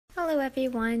Hello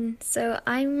everyone. So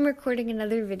I'm recording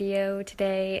another video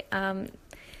today.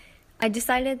 I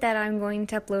decided that I'm going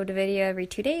to upload a video every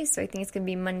 2 days, so I think it's going to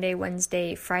be Monday,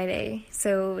 Wednesday, Friday.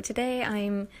 So today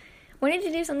I'm wanted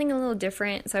to do something a little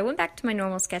different, so I went back to my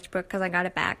normal sketchbook because I got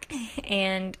it back,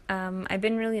 and I've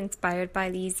been really inspired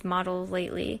by these models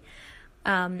lately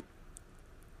that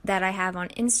I have on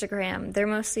Instagram. They're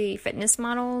mostly fitness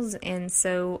models, and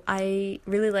so I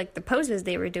really like the poses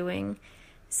they were doing.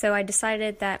 So I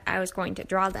decided that I was going to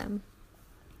draw them.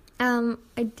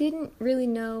 I didn't really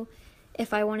know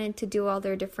if I wanted to do all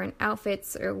their different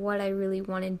outfits or what I really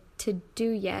wanted to do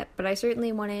yet, but I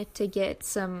certainly wanted to get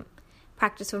some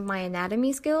practice with my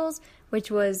anatomy skills,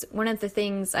 which was one of the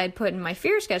things I'd put in my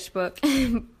fear sketchbook,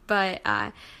 but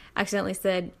I accidentally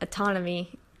said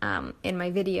autonomy in my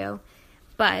video.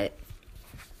 But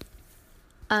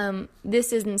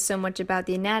this isn't so much about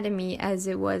the anatomy as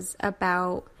it was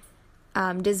about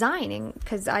designing,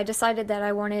 because I decided that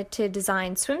I wanted to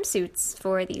design swimsuits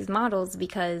for these models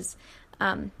because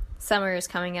summer is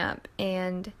coming up,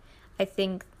 and I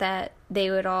think that they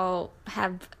would all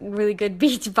have really good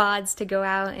beach bods to go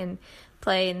out and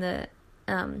play in the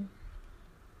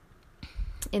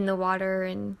water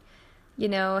and, you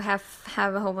know, have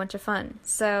a whole bunch of fun.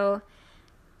 So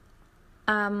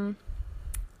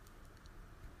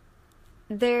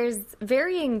there's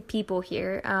varying people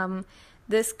here.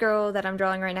 This girl that I'm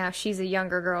drawing right now, she's a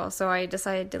younger girl, so I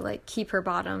decided to keep her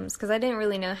bottoms because I didn't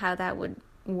really know how that would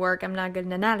work. I'm not good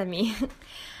in anatomy.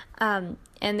 And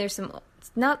there's some,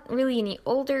 not really any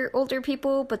older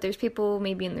people, but there's people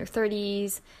maybe in their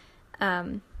 30s.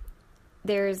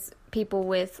 There's people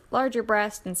with larger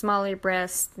breasts and smaller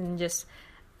breasts, and just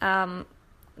the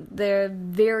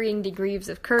varying degrees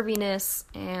of curviness,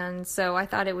 and so I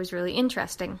thought it was really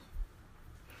interesting.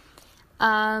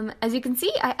 As you can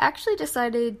see, I actually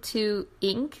decided to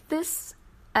ink this.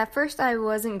 At first I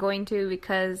wasn't going to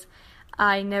because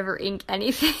I never ink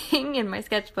anything in my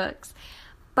sketchbooks,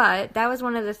 but that was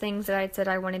one of the things that I'd said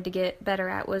I wanted to get better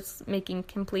at, was making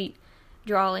complete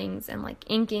drawings and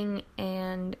inking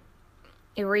and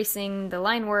erasing the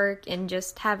line work and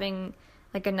just having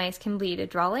a nice completed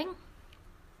drawing.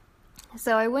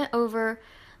 So I went over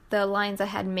the lines I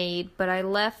had made, but I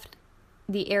left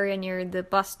the area near the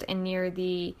bust and near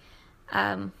the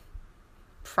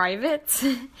privates.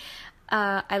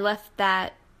 I left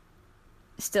that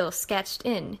still sketched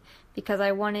in because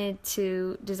I wanted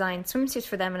to design swimsuits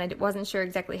for them, and I wasn't sure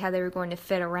exactly how they were going to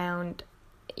fit around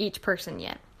each person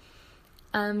yet.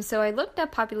 So I looked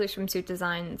up popular swimsuit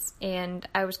designs, and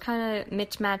I was kind of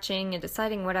mismatching and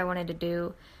deciding what I wanted to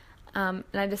do. And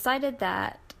I decided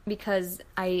that because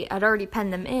I'd already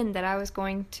penned them in, that I was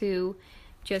going to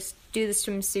just do the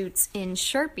swimsuits in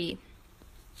Sharpie,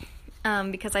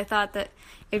 because I thought that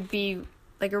it'd be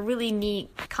a really neat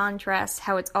contrast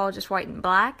how it's all just white and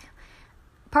black.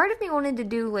 Part of me wanted to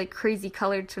do crazy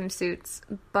colored swimsuits,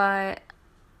 but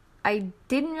I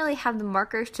didn't really have the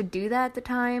markers to do that at the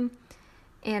time,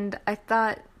 and I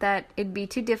thought that it'd be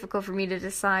too difficult for me to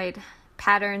decide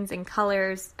patterns and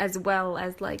colors as well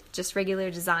as just regular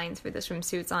designs for the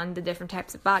swimsuits on the different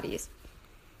types of bodies.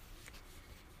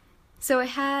 So I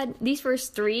had these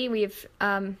first three. We have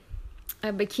a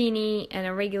bikini and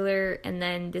a regular, and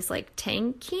then this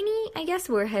tankini, I guess,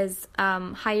 where it has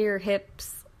higher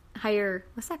hips,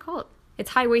 what's that called? It's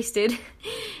high-waisted,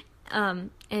 and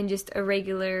just a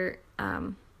regular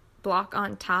block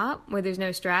on top where there's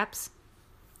no straps,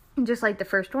 just like the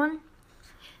first one.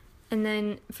 And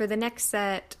then for the next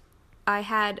set, I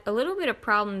had a little bit of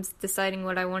problems deciding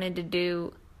what I wanted to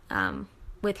do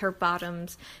with her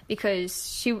bottoms,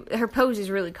 because her pose is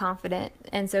really confident,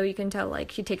 and so you can tell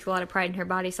she takes a lot of pride in her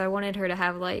body. So I wanted her to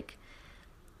have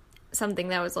something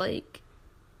that was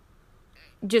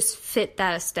just fit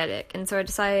that aesthetic, and so I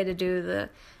decided to do the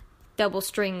double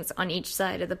strings on each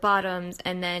side of the bottoms,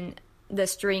 and then the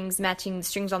strings matching the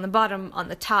strings on the bottom on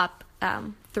the top,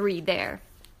 3 there,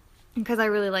 because I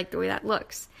really like the way that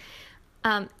looks.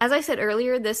 As I said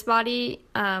earlier, this body,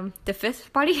 the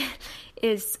fifth body,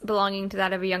 is belonging to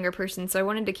that of a younger person, so I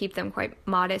wanted to keep them quite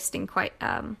modest and quite,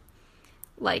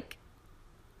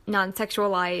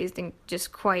 non-sexualized and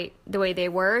just quite the way they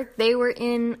were. They were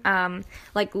in,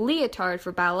 leotard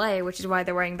for ballet, which is why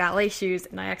they're wearing ballet shoes,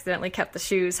 and I accidentally kept the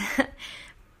shoes.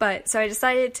 But, so I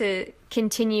decided to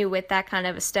continue with that kind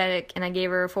of aesthetic, and I gave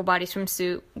her a full-body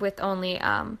swimsuit with only,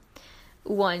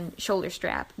 one shoulder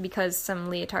strap, because some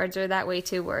leotards are that way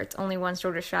too, where it's only one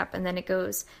shoulder strap and then it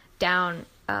goes down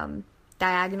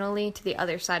diagonally to the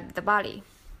other side of the body.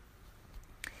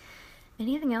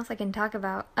 Anything else I can talk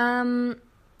about? I'm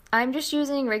just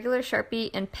using regular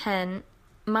Sharpie and pen.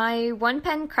 My one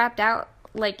pen crapped out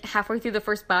like halfway through the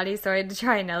first body, so I had to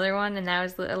try another one, and that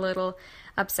was a little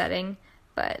upsetting.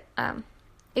 But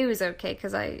it was okay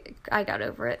because I got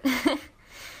over it.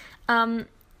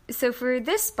 So for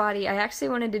this body, I actually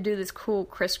wanted to do this cool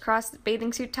crisscross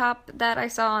bathing suit top that I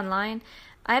saw online.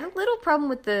 I had a little problem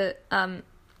with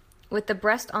the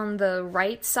breast on the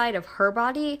right side of her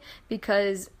body,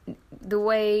 because the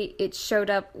way it showed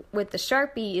up with the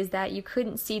Sharpie is that you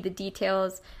couldn't see the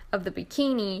details of the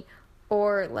bikini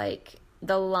or like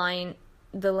the line,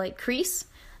 the like crease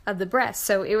of the breast.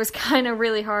 So it was kind of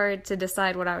really hard to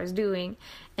decide what I was doing,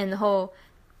 and the whole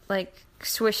like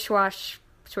swish wash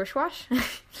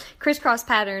crisscross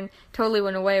pattern totally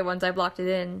went away once I blocked it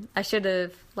in. I should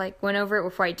have like went over it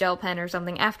with white gel pen or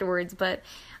something afterwards, but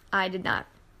I did not.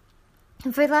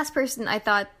 And for the last person, I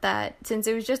thought that since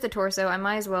it was just a torso, I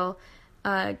might as well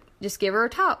just give her a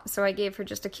top. So I gave her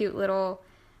just a cute little,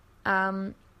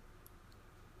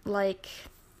 like,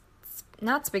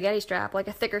 not spaghetti strap, like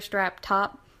a thicker strap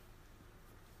top.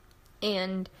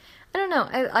 And I don't know,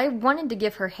 I wanted to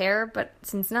give her hair, but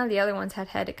since none of the other ones had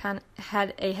a head,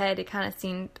 it kind of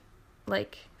seemed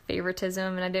like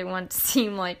favoritism, and I didn't want it to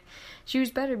seem like she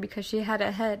was better because she had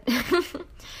a head. I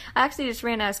actually just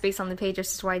ran out of space on the page, which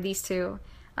is why these two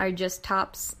are just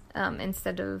tops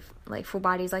instead of like full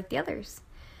bodies like the others.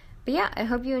 But yeah, I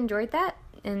hope you enjoyed that,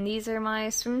 and these are my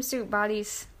swimsuit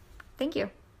bodies. Thank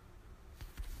you.